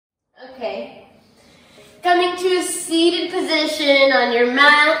Okay, coming to a seated position on your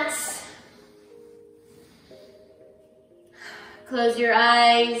mat. Close your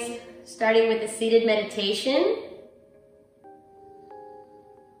eyes, starting with a seated meditation.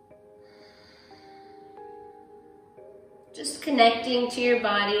 Just connecting to your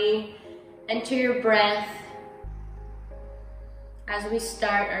body and to your breath as we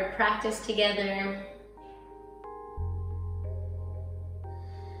start our practice together.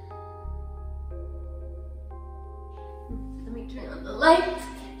 Let me turn on the light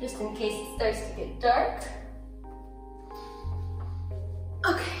just in case it starts to get dark.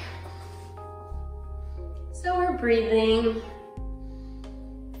 Okay, so we're breathing,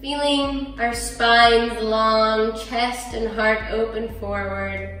 feeling our spines long, chest and heart open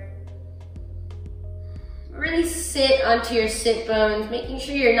forward. Really sit onto your sit bones, making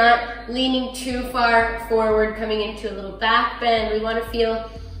sure you're not leaning too far forward, coming into a little back bend. We want to feel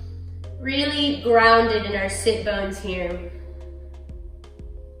really grounded in our sit bones here.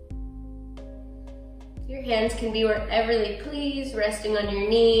 Your hands can be wherever they please, resting on your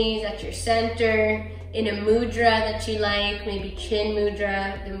knees, at your center, in a mudra that you like, maybe chin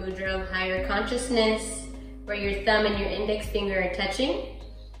mudra, the mudra of higher consciousness, where your thumb and your index finger are touching.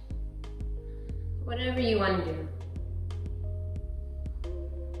 Whatever you want to do.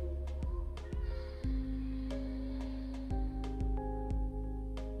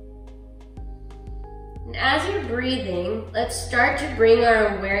 And as you're breathing, let's start to bring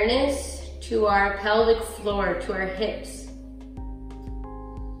our awareness to our pelvic floor, to our hips.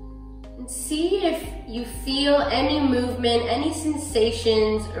 And see if you feel any movement, any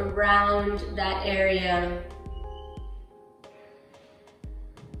sensations around that area.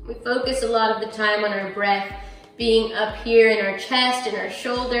 We focus a lot of the time on our breath being up here in our chest and our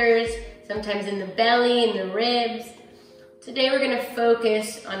shoulders, sometimes in the belly and the ribs. Today we're going to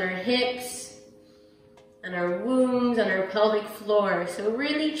focus on our hips, on our wombs, on our pelvic floor. So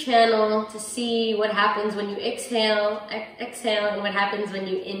really channel to see what happens when you exhale, and what happens when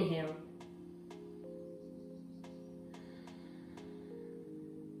you inhale.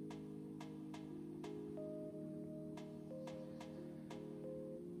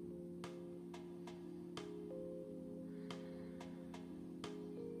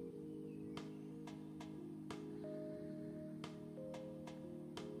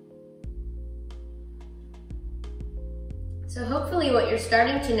 So hopefully what you're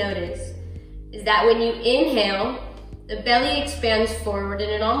starting to notice is that when you inhale, the belly expands forward and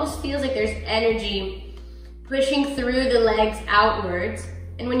it almost feels like there's energy pushing through the legs outwards.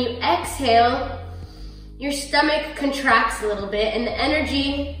 And when you exhale, your stomach contracts a little bit and the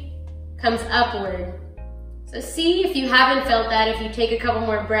energy comes upward. So see if you haven't felt that, if you take a couple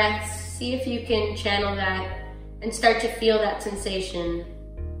more breaths, see if you can channel that and start to feel that sensation.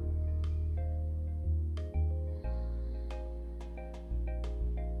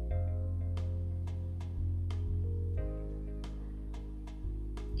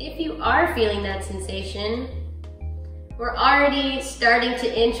 If you are feeling that sensation, we're already starting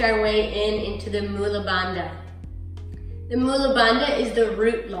to inch our way into the Mula Bandha. The Mula Bandha is the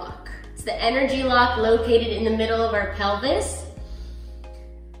root lock. It's the energy lock located in the middle of our pelvis.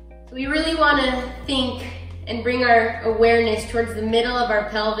 So we really want to think and bring our awareness towards the middle of our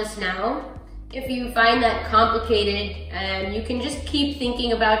pelvis now. If you find that complicated, you can just keep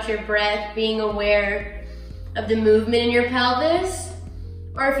thinking about your breath, being aware of the movement in your pelvis.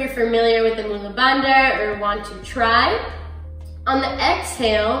 Or if you're familiar with the Mula Bandha or want to try, on the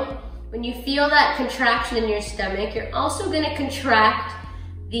exhale, when you feel that contraction in your stomach, you're also going to contract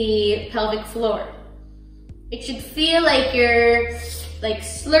the pelvic floor. It should feel like you're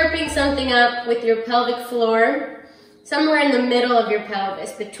slurping something up with your pelvic floor, somewhere in the middle of your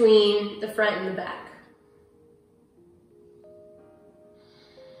pelvis, between the front and the back.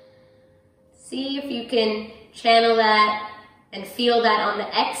 See if you can channel that and feel that on the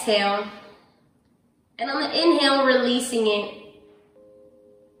exhale, and on the inhale, releasing it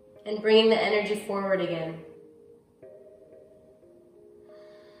and bringing the energy forward again.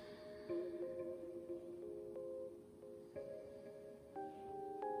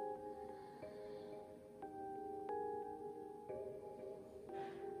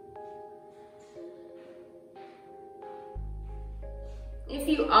 If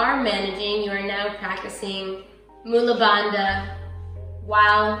you are managing, you are now practicing Mula Bandha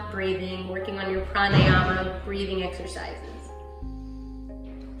while breathing, working on your pranayama, breathing exercises.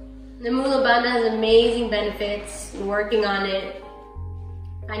 The Mula Bandha has amazing benefits in working on it,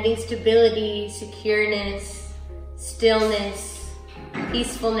 finding stability, secureness, stillness,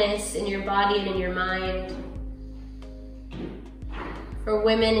 peacefulness in your body and in your mind. For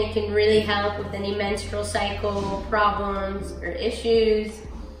women, it can really help with any menstrual cycle problems or issues.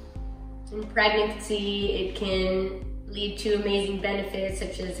 In pregnancy, it can lead to amazing benefits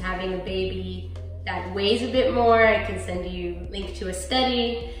such as having a baby that weighs a bit more. I can send you a link to a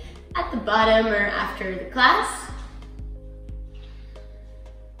study at the bottom or after the class.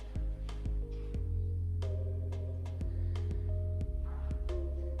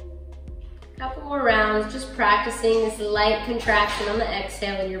 Couple more rounds, just practicing this light contraction on the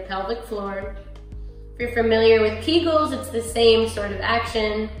exhale in your pelvic floor. If you're familiar with Kegels, it's the same sort of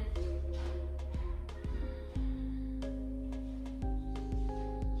action.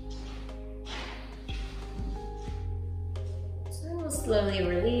 So then we'll slowly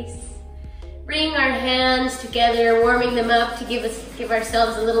release. Bring our hands together, warming them up to give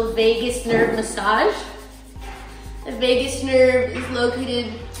ourselves a little vagus nerve massage. The vagus nerve is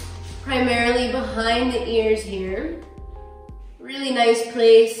located primarily behind the ears here. Really nice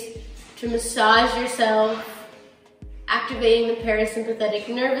place to massage yourself, activating the parasympathetic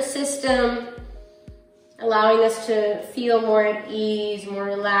nervous system, allowing us to feel more at ease, more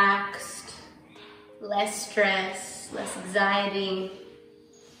relaxed, less stress, less anxiety.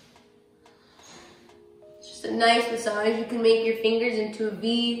 It's just a nice massage. You can make your fingers into a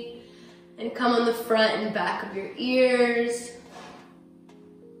V and come on the front and back of your ears.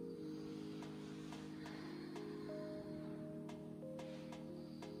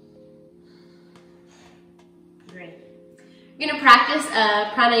 We're going to practice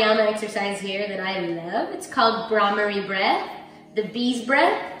a pranayama exercise here that I love. It's called Brahmari breath, the bee's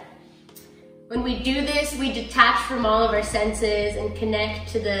breath. When we do this, we detach from all of our senses and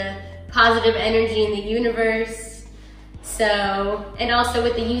connect to the positive energy in the universe. And also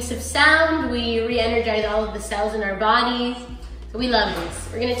with the use of sound, we re-energize all of the cells in our bodies. So we love this.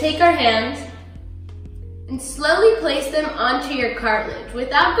 We're going to take our hands and slowly place them onto your cartilage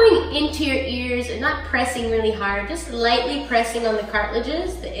without going into your ears and not pressing really hard, just lightly pressing on the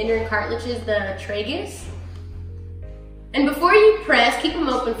cartilages, the inner cartilages, the tragus. And before you press, keep them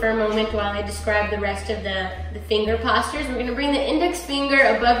open for a moment while I describe the rest of the finger postures. We're gonna bring the index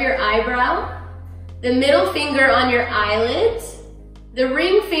finger above your eyebrow, the middle finger on your eyelids, the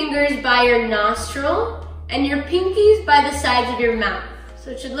ring fingers by your nostril, and your pinkies by the sides of your mouth.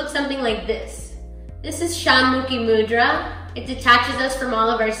 So it should look something like this. This is Shanmukhi Mudra. It detaches us from all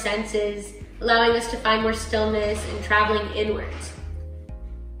of our senses, allowing us to find more stillness and traveling inwards.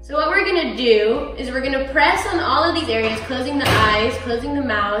 So what we're gonna do is we're gonna press on all of these areas, closing the eyes, closing the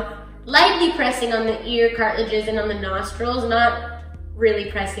mouth, lightly pressing on the ear cartilages and on the nostrils, not really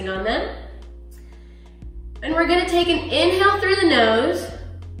pressing on them. And we're gonna take an inhale through the nose,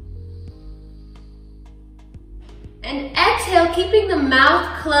 and exhale, keeping the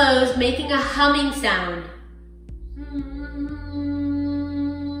mouth closed, making a humming sound.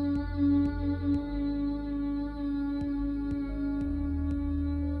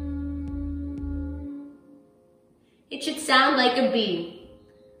 It should sound like a bee.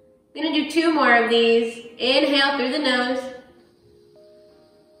 I'm gonna do 2 more of these. Inhale through the nose.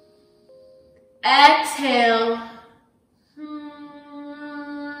 Exhale.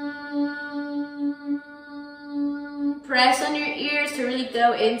 Press on your ears to really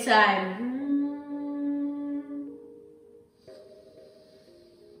go inside.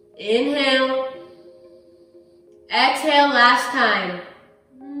 Inhale. Exhale last time.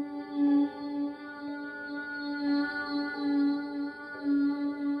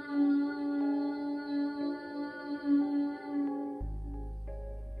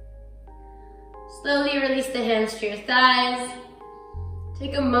 Slowly release the hands to your thighs.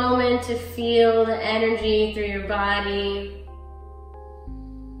 Take a moment to feel the energy through your body.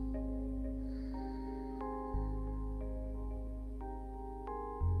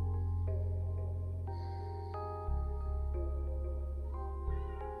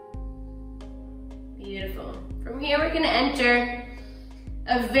 Beautiful. From here we're going to enter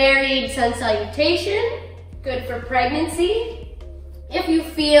a varied sun salutation, good for pregnancy. If you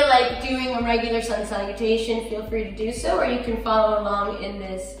feel like doing a regular sun salutation, feel free to do so, or you can follow along in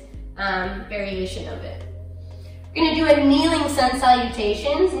this variation of it. We're going to do a kneeling sun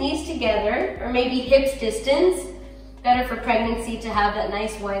salutations, knees together, or maybe hips distance. Better for pregnancy to have that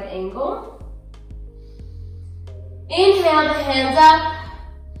nice wide angle. Inhale the hands up.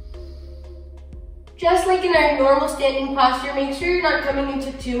 Just like in our normal standing posture, make sure you're not coming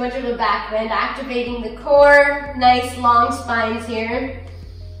into too much of a back bend, activating the core, nice long spines here.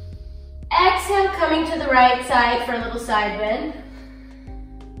 Exhale, coming to the right side for a little side bend.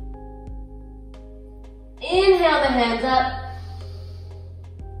 Inhale the hands up.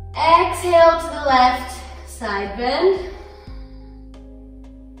 Exhale to the left, side bend.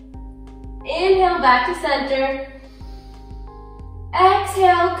 Inhale, back to center.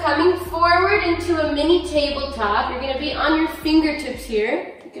 Exhale, coming forward into a mini tabletop. You're gonna be on your fingertips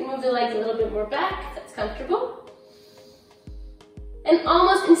here. You can move the legs a little bit more back if that's comfortable. And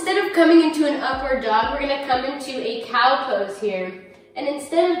almost, instead of coming into an upward dog, we're gonna come into a cow pose here. And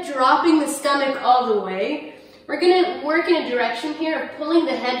instead of dropping the stomach all the way, we're gonna work in a direction here of pulling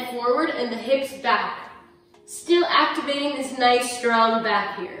the head forward and the hips back. Still activating this nice strong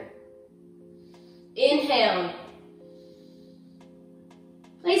back here. Inhale.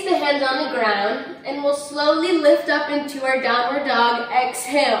 Place the hands on the ground and we'll slowly lift up into our downward dog.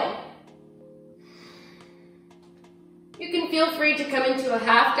 Exhale. You can feel free to come into a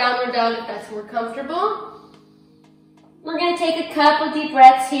half downward dog if that's more comfortable. We're going to take a couple deep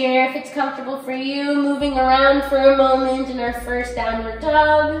breaths here if it's comfortable for you, moving around for a moment in our first downward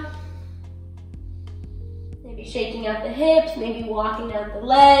dog. Maybe shaking out the hips, maybe walking out the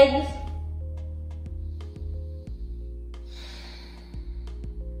legs.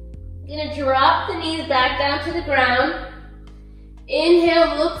 Gonna drop the knees back down to the ground.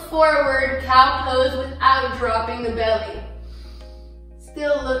 Inhale, look forward, cow pose without dropping the belly.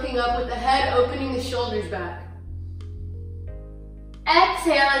 Still looking up with the head, opening the shoulders back.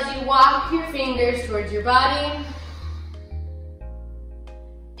 Exhale as you walk your fingers towards your body.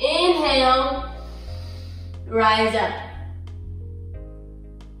 Inhale, rise up.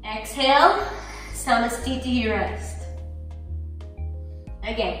 Exhale, Namaste, rest.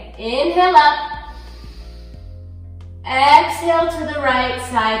 Again, inhale up. Exhale to the right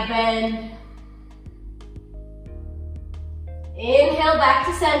side bend. Inhale back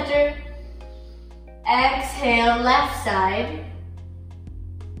to center. Exhale left side.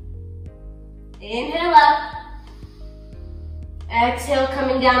 Inhale up. Exhale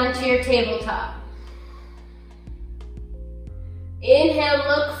coming down into your tabletop. Inhale,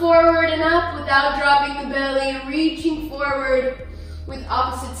 look forward and up without dropping the belly, reaching forward with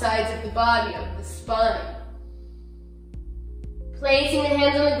opposite sides of the body, of the spine. Placing the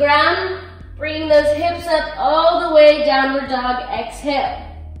hands on the ground, bringing those hips up all the way, downward dog, exhale.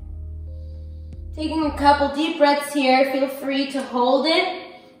 Taking a couple deep breaths here, feel free to hold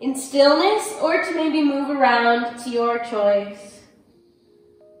it in stillness or to maybe move around to your choice.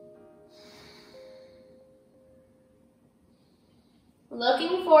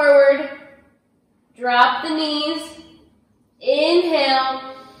 Looking forward, drop the knees,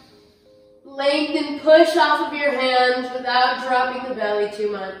 inhale, lengthen, push off of your hands without dropping the belly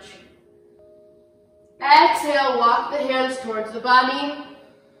too much. Exhale, walk the hands towards the body.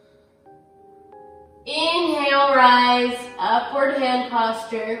 Inhale, rise, upward hand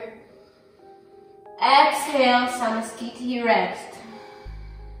posture. Exhale, Namaste, rest.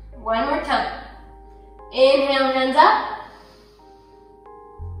 One more time. Inhale, hands up.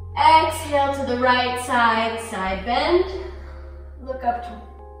 Exhale to the right side, side bend. Look up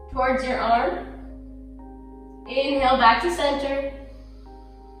towards your arm. Inhale, back to center.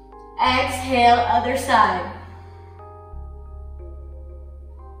 Exhale, other side.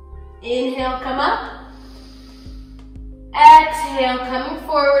 Inhale, come up. Exhale, coming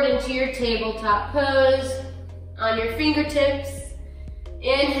forward into your tabletop pose on your fingertips.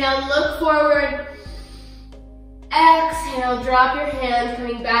 Inhale, look forward. Exhale, drop your hands,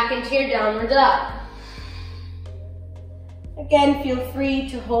 coming back into your downward dog. Again, feel free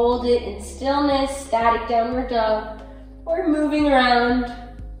to hold it in stillness, static downward dog, or moving around.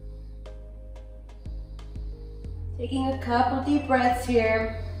 Taking a couple deep breaths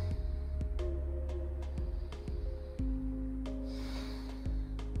here.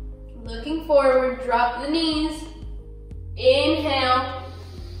 Looking forward, drop the knees. Inhale,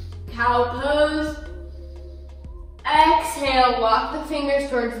 cow pose. Exhale, walk the fingers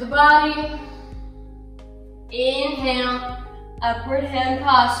towards the body. Inhale, upward hand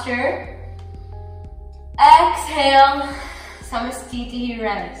posture. Exhale, Namaste,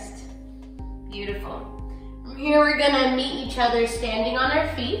 rest. Beautiful. From here, we're gonna meet each other standing on our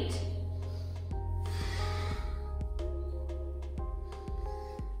feet.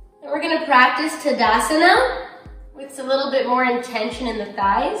 And we're gonna practice Tadasana with a little bit more intention in the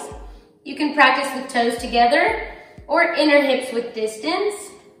thighs. You can practice with toes together or inner hips with distance.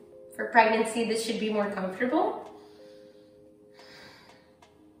 For pregnancy, this should be more comfortable.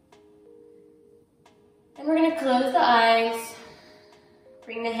 And we're gonna close the eyes.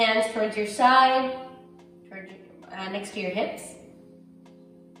 Bring the hands towards your side, next to your hips.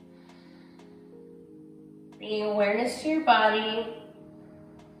 Bringing awareness to your body.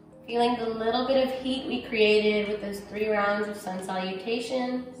 Feeling the little bit of heat we created with those 3 rounds of Sun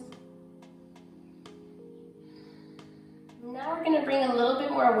Salutations. Now we're gonna bring bring a little bit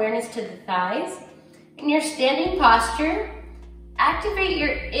more awareness to the thighs. In your standing posture, activate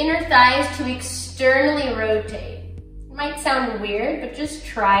your inner thighs to externally rotate. It might sound weird, but just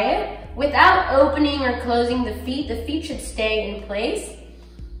try it. Without opening or closing the feet should stay in place.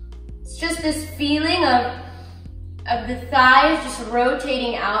 It's just this feeling of the thighs just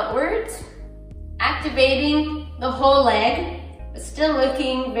rotating outwards, activating the whole leg, but still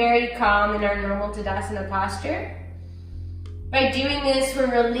looking very calm in our normal Tadasana posture. By doing this,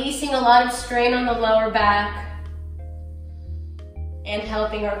 we're releasing a lot of strain on the lower back and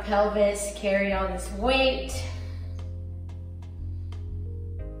helping our pelvis carry all this weight.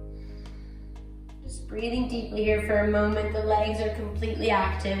 Just breathing deeply here for a moment. The legs are completely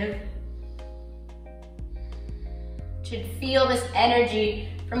active. Should feel this energy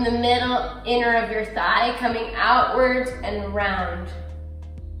from the middle inner of your thigh coming outwards and around.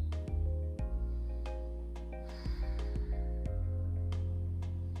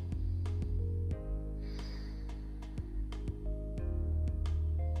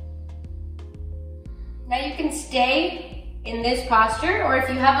 Now you can stay in this posture, or if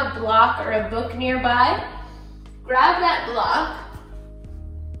you have a block or a book nearby, grab that block,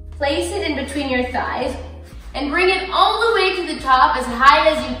 place it in between your thighs, and bring it all the way to the top as high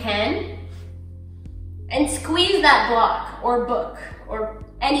as you can, and squeeze that block or book or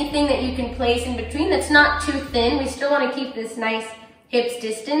anything that you can place in between that's not too thin. We still want to keep this nice hips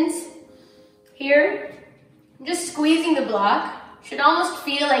distance here. Just squeezing the block should almost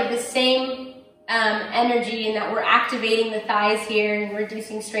feel like the same energy in that we're activating the thighs here and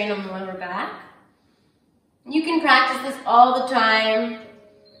reducing strain on the lower back. You can practice this all the time.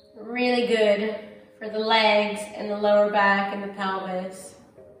 Really good for the legs and the lower back and the pelvis.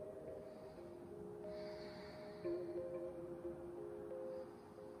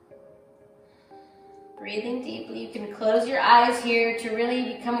 Breathing deeply. You can close your eyes here to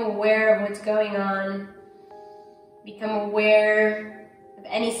really become aware of what's going on. Become aware of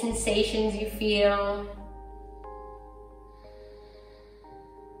any sensations you feel.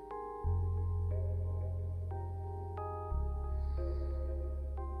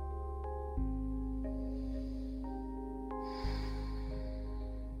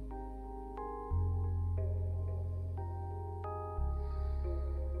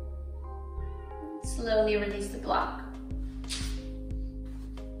 Slowly release the block.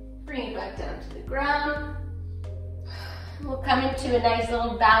 Bring it back down to the ground. We'll come into a nice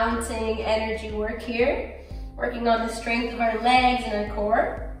little balancing energy work here, working on the strength of our legs and our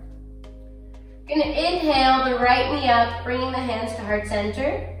core. We're gonna inhale the right knee up, bringing the hands to heart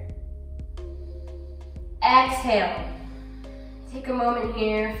center. Exhale. Take a moment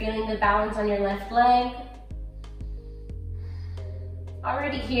here, feeling the balance on your left leg.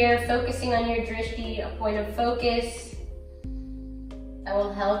 Already here, focusing on your drishti, a point of focus that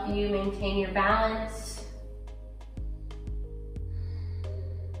will help you maintain your balance.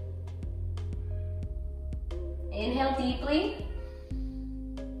 Inhale deeply.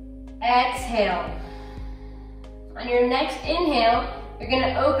 Exhale. On your next inhale, you're going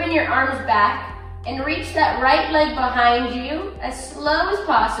to open your arms back and reach that right leg behind you as slow as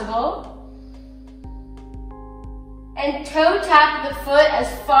possible. And toe tap the foot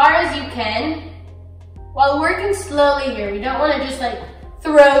as far as you can while working slowly here. We don't want to just like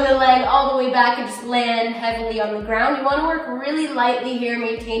throw the leg all the way back and just land heavily on the ground. You want to work really lightly here,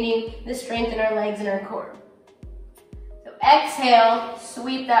 maintaining the strength in our legs and our core. So exhale,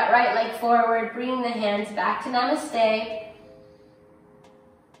 sweep that right leg forward, bringing the hands back to Namaste.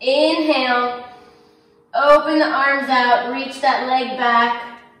 Inhale, open the arms out, reach that leg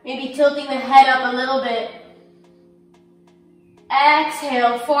back, maybe tilting the head up a little bit.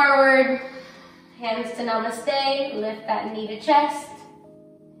 Exhale, forward, hands to Namaste, lift that knee to chest.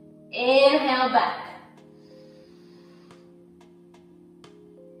 Inhale back.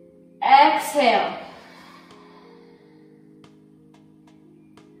 Exhale.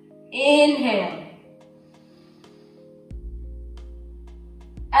 Inhale.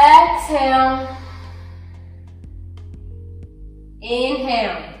 Exhale.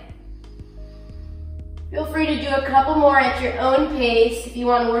 Inhale. Feel free to do a couple more at your own pace if you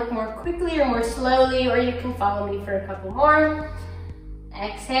want to work more quickly or more slowly, or you can follow me for a couple more.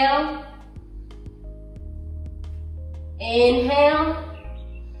 Exhale. Inhale.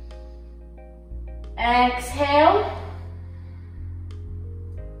 Exhale.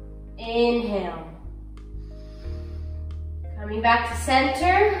 Inhale. Coming back to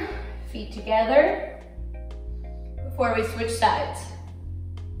center, feet together before we switch sides.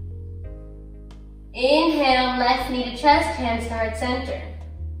 Inhale, left knee to chest, hands to heart center.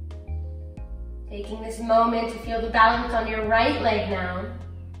 Taking this moment to feel the balance on your right leg now.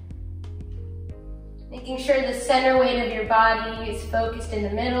 Making sure the center weight of your body is focused in the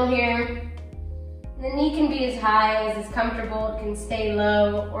middle here. And the knee can be as high as is comfortable. It can stay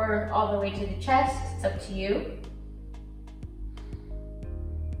low or all the way to the chest. It's up to you.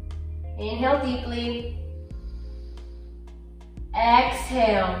 Inhale deeply.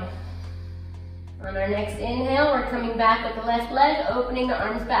 Exhale. On our next inhale, we're coming back with the left leg, opening the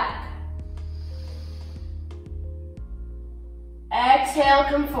arms back. Exhale,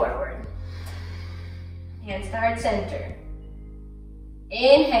 come forward. Hands to heart center.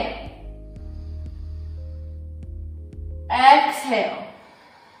 Inhale. Exhale.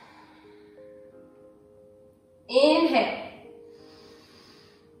 Inhale.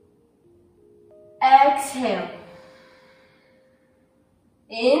 Exhale.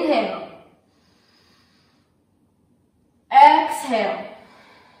 Inhale. Exhale.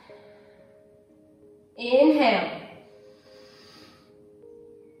 Inhale.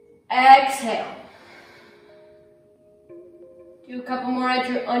 Exhale. Do a couple more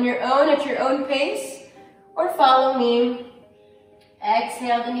on your own pace, or follow me.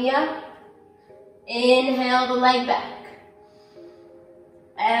 Exhale the knee up. Inhale the leg back.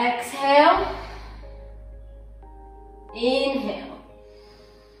 Exhale. Inhale.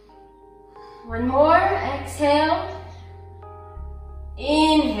 One more. Exhale.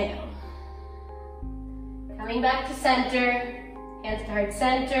 Inhale. Coming back to center. Hands to heart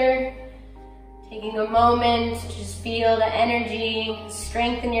center. Taking a moment to just feel the energy,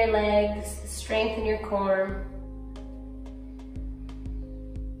 strength in your legs, strength in your core.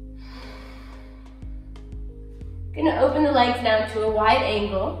 Gonna open the legs now to a wide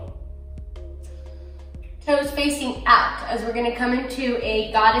angle. Toes facing out as we're gonna come into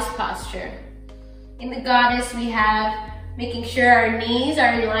a goddess posture. In the goddess, we have making sure our knees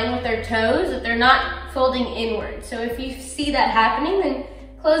are in line with our toes, that they're not folding inward. So if you see that happening, then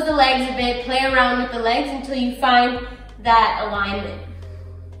close the legs a bit, play around with the legs until you find that alignment.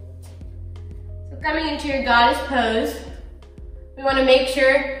 So coming into your goddess pose, we want to make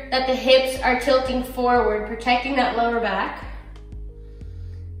sure that the hips are tilting forward, protecting that lower back.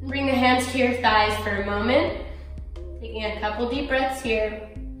 And bring the hands to your thighs for a moment. Taking a couple deep breaths here.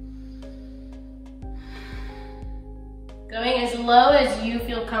 Going as low as you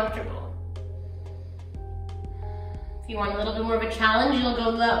feel comfortable. If you want a little bit more of a challenge, you'll go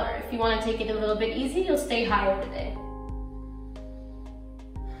lower. If you want to take it a little bit easy, you'll stay higher today.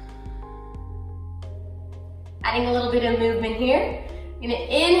 Adding a little bit of movement here. You're gonna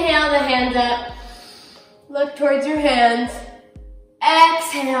inhale the hands up. Look towards your hands.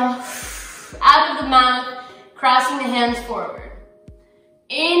 Exhale. Out of the mouth, crossing the hands forward.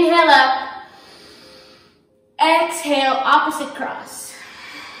 Inhale up. Exhale, opposite cross.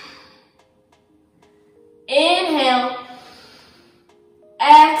 Inhale.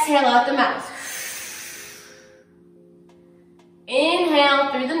 Exhale out the mouth.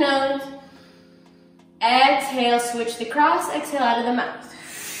 Inhale through the nose. Exhale, switch the cross. Exhale out of the mouth.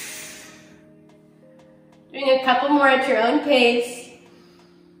 Doing a couple more at your own pace.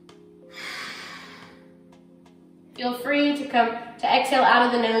 Feel free to exhale out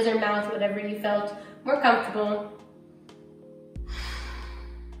of the nose or mouth, whatever you felt more comfortable.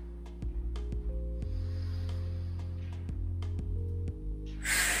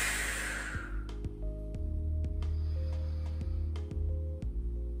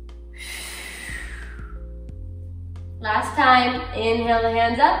 Last time, inhale the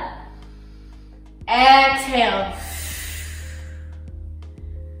hands up. Exhale.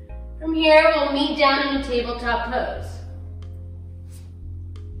 From here, we'll meet down in a tabletop pose.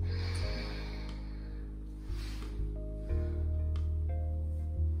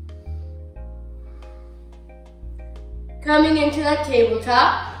 Coming into that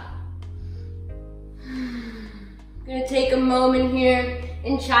tabletop. I'm gonna take a moment here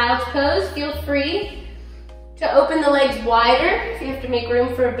in child's pose. Feel free to open the legs wider if you have to make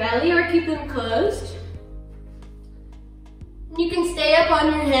room for a belly, or keep them closed. You can stay up on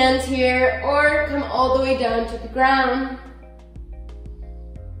your hands here or come all the way down to the ground.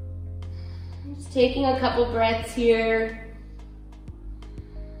 Just taking a couple breaths here.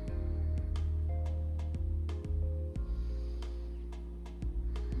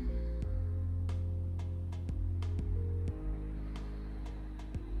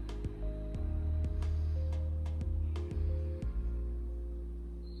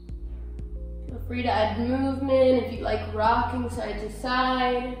 Free to add movement if you like rocking side to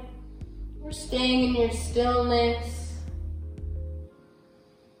side, or staying in your stillness.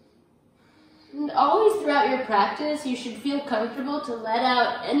 And And always throughout your practice, you should feel comfortable to let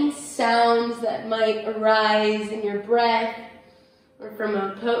out any sounds that might arise in your breath or from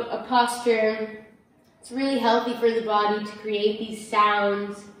a posture. It's really healthy for the body to create these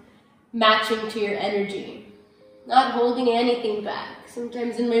sounds matching to your energy, not holding anything back.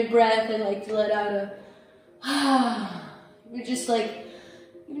 Sometimes in my breath, I like to let out a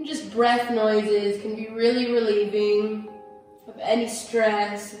even just breath noises can be really relieving of any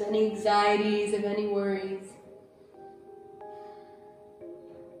stress, of any anxieties, of any worries.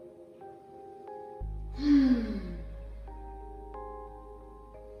 From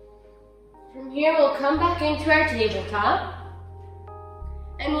here, we'll come back into our tabletop,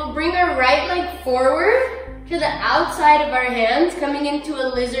 and we'll bring our right leg forward to the outside of our hands, coming into a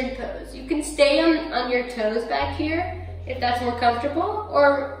lizard pose. You can stay on your toes back here if that's more comfortable,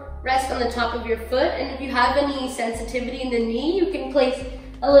 or rest on the top of your foot. And if you have any sensitivity in the knee, you can place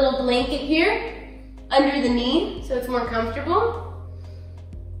a little blanket here under the knee so it's more comfortable.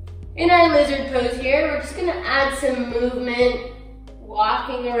 In our lizard pose here, we're just gonna add some movement,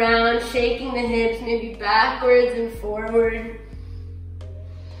 walking around, shaking the hips, maybe backwards and forward.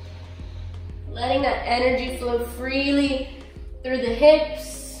 Letting that energy flow freely through the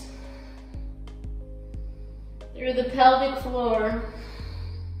hips, through the pelvic floor.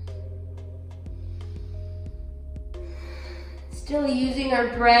 Still using our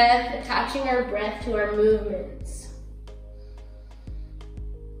breath, attaching our breath to our movements.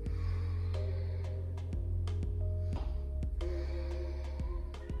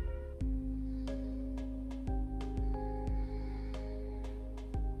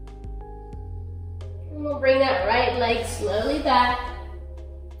 And we'll bring that right leg slowly back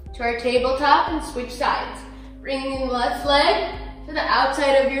to our tabletop and switch sides. Bringing the left leg to the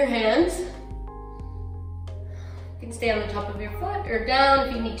outside of your hands. You can stay on the top of your foot or down.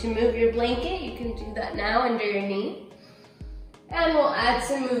 If you need to move your blanket, you can do that now under your knee. And we'll add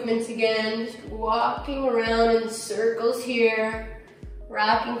some movements again, just walking around in circles here,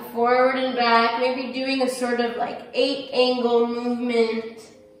 rocking forward and back, maybe doing a sort of like 8-angle movement.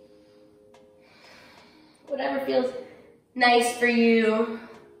 Whatever feels nice for you.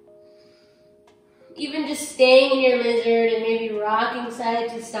 Even just staying in your lizard and maybe rocking side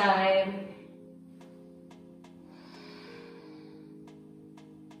to side.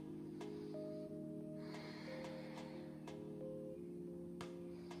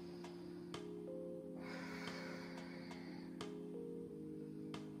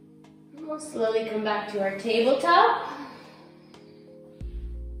 And we'll slowly come back to our tabletop.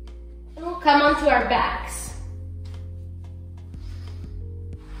 And we'll come onto our backs.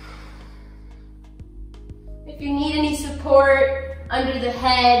 If you need any support under the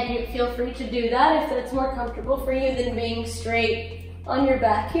head, feel free to do that if that's more comfortable for you than being straight on your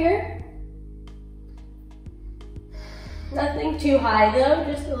back here. Nothing too high though,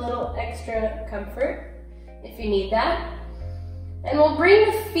 just a little extra comfort if you need that. And we'll bring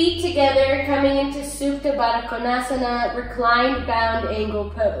the feet together, coming into Supta Baddha Konasana, reclined bound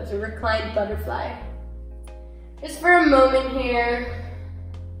angle pose, or reclined butterfly. Just for a moment here.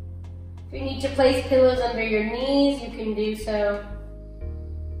 If you need to place pillows under your knees, you can do so.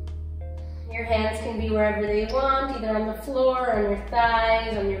 Your hands can be wherever they want, either on the floor, on your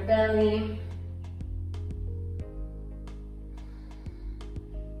thighs, on your belly.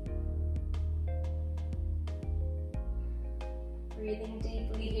 Breathing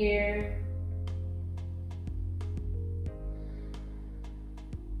deeply here.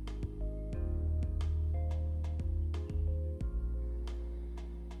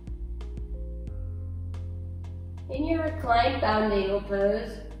 In your reclined bound angle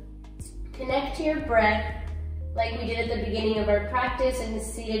pose, connect to your breath like we did at the beginning of our practice in the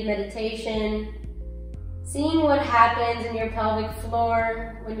seated meditation, seeing what happens in your pelvic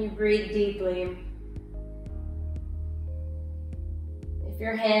floor when you breathe deeply. If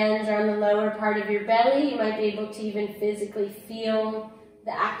your hands are on the lower part of your belly, you might be able to even physically feel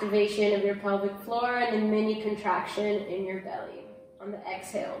the activation of your pelvic floor and the mini contraction in your belly on the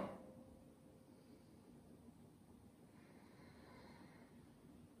exhale.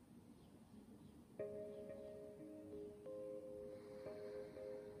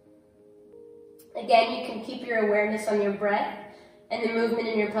 Again, you can keep your awareness on your breath and the movement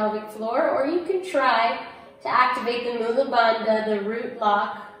in your pelvic floor, or you can try to activate the Mula Bandha, the root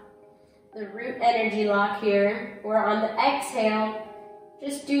lock, the root energy lock here, where on the exhale,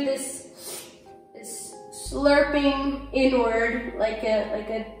 just do this slurping inward, like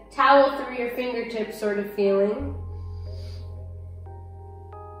a towel through your fingertips sort of feeling.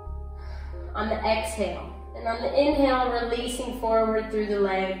 On the exhale. And on the inhale, releasing forward through the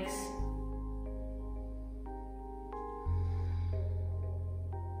legs.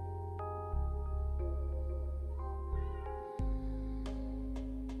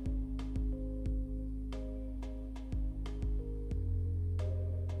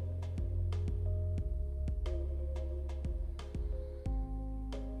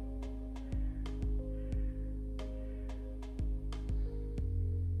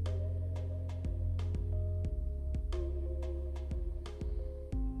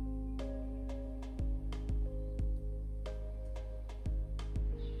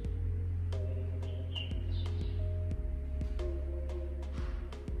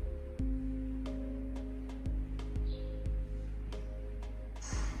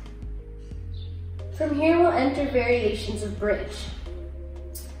 From here, we'll enter variations of bridge.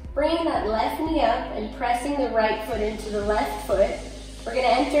 Bringing that left knee up and pressing the right foot into the left foot, we're going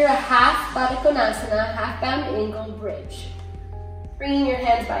to enter a half Baddha Konasana, half bound angle bridge. Bringing your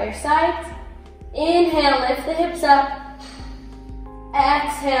hands by your sides. Inhale, lift the hips up.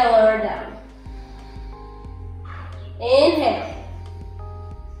 Exhale, lower down. Inhale.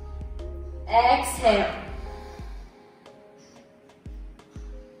 Exhale.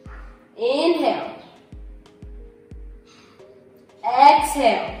 Inhale.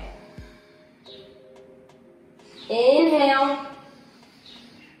 Exhale. Inhale.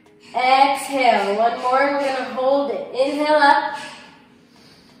 Exhale. One more, and we're going to hold it. Inhale up.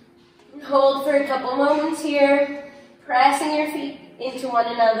 Hold for a couple moments here, pressing your feet into one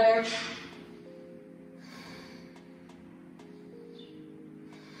another.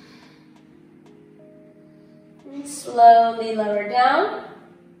 And slowly lower down,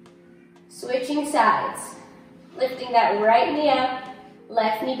 switching sides. Lifting that right knee up,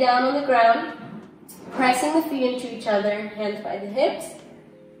 left knee down on the ground, pressing the feet into each other, hands by the hips.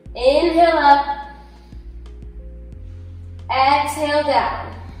 Inhale up, exhale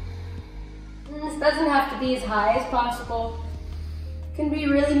down. This doesn't have to be as high as possible. It can be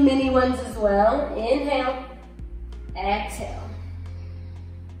really mini ones as well. Inhale, exhale.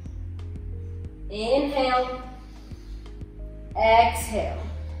 Inhale, exhale.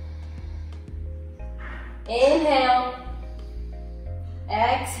 Inhale,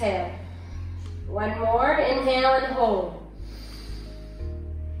 exhale. One more, inhale and hold.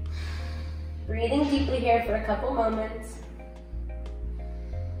 Breathing deeply here for a couple moments.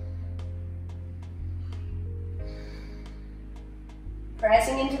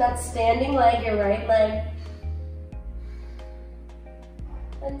 Pressing into that standing leg, your right leg.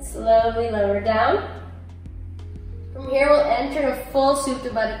 And slowly lower down. From here, we'll enter a full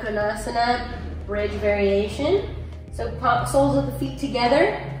Supta Baddha Konasana bridge variation. So soles of the feet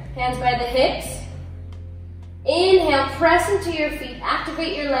together, hands by the hips. Inhale, press into your feet,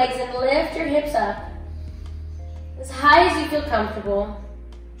 activate your legs and lift your hips up as high as you feel comfortable.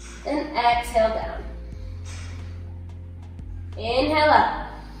 Then exhale down. Inhale up.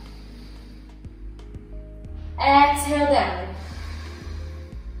 Exhale down.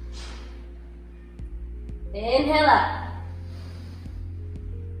 Inhale up.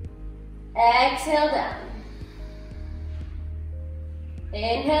 Exhale down.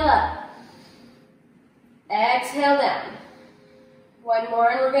 Inhale up. Exhale down. One more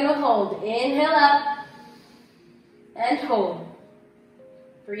and we're going to hold. Inhale up and hold.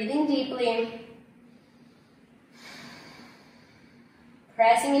 Breathing deeply.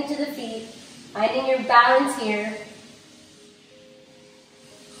 Pressing into the feet, finding your balance here.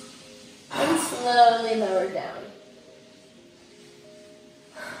 And slowly lower down.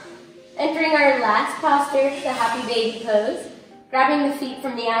 Entering our last posture, the happy baby pose. Grabbing the feet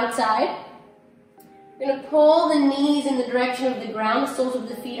from the outside. We're going to pull the knees in the direction of the ground. The soles of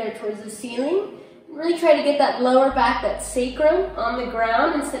the feet are towards the ceiling. Really try to get that lower back, that sacrum, on the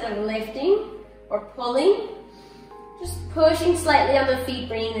ground instead of lifting or pulling. Just pushing slightly on the feet,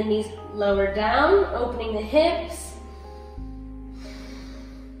 bringing the knees lower down, opening the hips.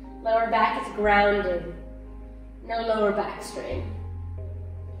 Lower back is grounded. No lower back strain.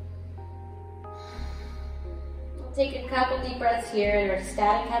 We'll take a couple deep breaths here in our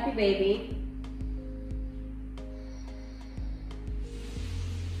static happy baby.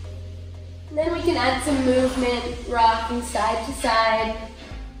 And then we can add some movement, rocking side to side,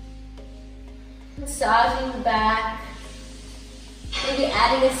 massaging the back. Maybe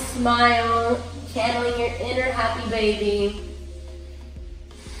adding a smile, channeling your inner happy baby.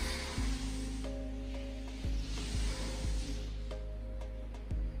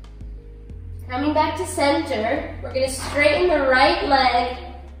 Coming back to center, we're going to straighten the right leg,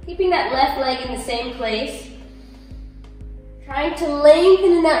 keeping that left leg in the same place. Trying to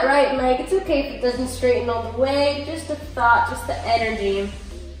lengthen in that right leg. It's okay if it doesn't straighten all the way, just a thought, just the energy.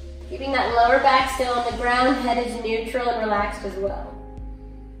 Keeping that lower back still on the ground, head is neutral and relaxed as well.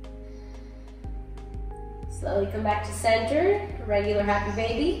 Slowly come back to center, regular happy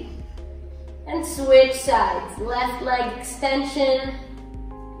baby. And switch sides. Left leg extension,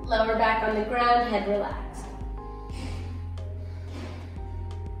 lower back on the ground, head relaxed.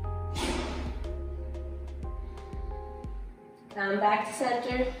 Come back to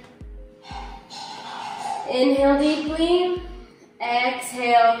center. Inhale deeply.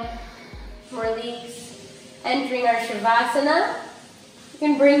 Exhale. Release. Entering our Savasana. You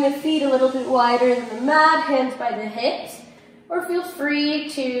can bring the feet a little bit wider than the mat, hands by the hips, or feel free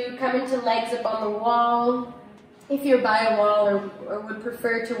to come into legs up on the wall If you're by a wall or would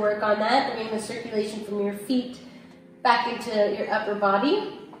prefer to work on that, bringing the circulation from your feet back into your upper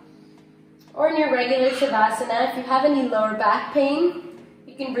body. Or in your regular Savasana, if you have any lower back pain,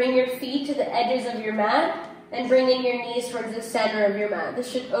 you can bring your feet to the edges of your mat and bring in your knees towards the center of your mat. This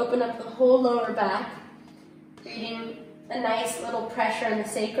should open up the whole lower back, creating a nice little pressure on the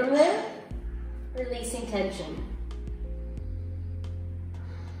sacrum there, releasing tension.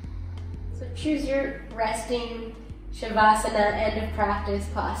 So choose your resting Shavasana end of practice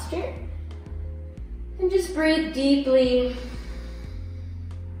posture. And just breathe deeply,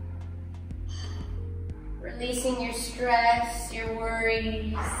 releasing your stress, your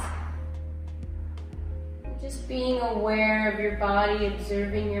worries. Just being aware of your body,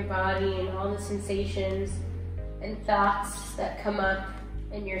 observing your body and all the sensations and thoughts that come up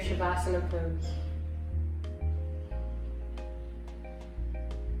in your Shavasana pose.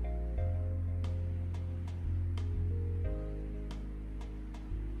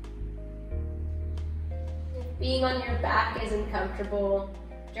 If being on your back isn't comfortable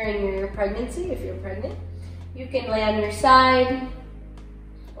during your pregnancy, if you're pregnant, you can lay on your side,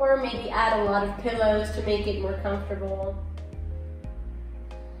 or maybe add a lot of pillows to make it more comfortable.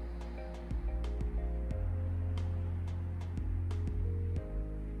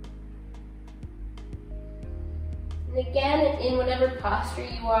 And again, in whatever posture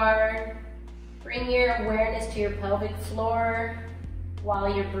you are, bring your awareness to your pelvic floor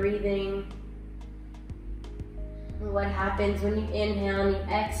while you're breathing. And what happens when you inhale and you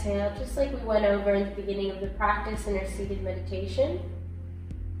exhale, just like we went over in the beginning of the practice in our seated meditation.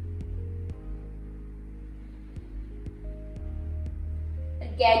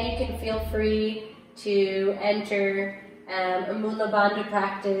 Again, you can feel free to enter a Mula Bandha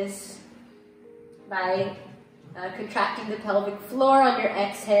practice by contracting the pelvic floor on your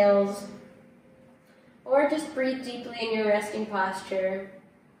exhales, or just breathe deeply in your resting posture.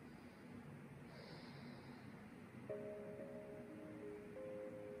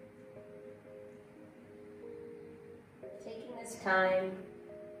 Taking this time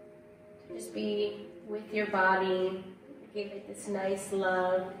to just be with your body. Give it this nice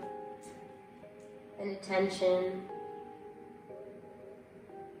love and attention.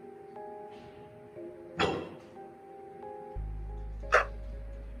 From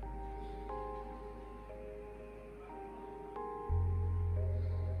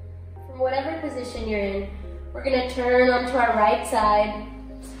whatever position you're in, we're going to turn onto our right side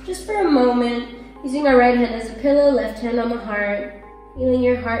just for a moment, using our right hand as a pillow, left hand on the heart, feeling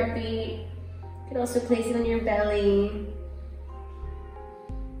your heartbeat. You can also place it on your belly.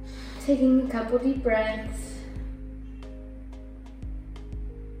 Taking a couple deep breaths.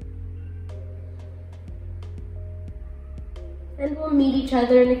 And we'll meet each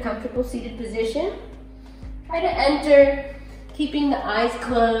other in a comfortable seated position. Try to enter, keeping the eyes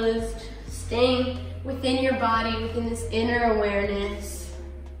closed, staying within your body, within this inner awareness.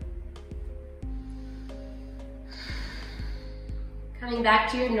 Coming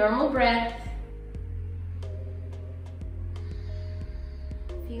back to your normal breath.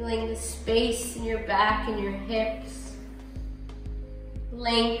 Feeling the space in your back and your hips,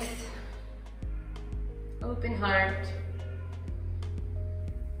 length, open heart.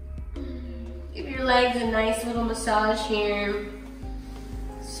 Give your legs a nice little massage here,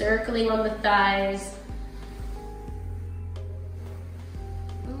 circling on the thighs.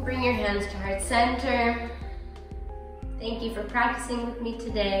 And bring your hands to heart center. Thank you for practicing with me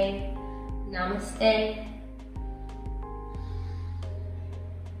today. Namaste.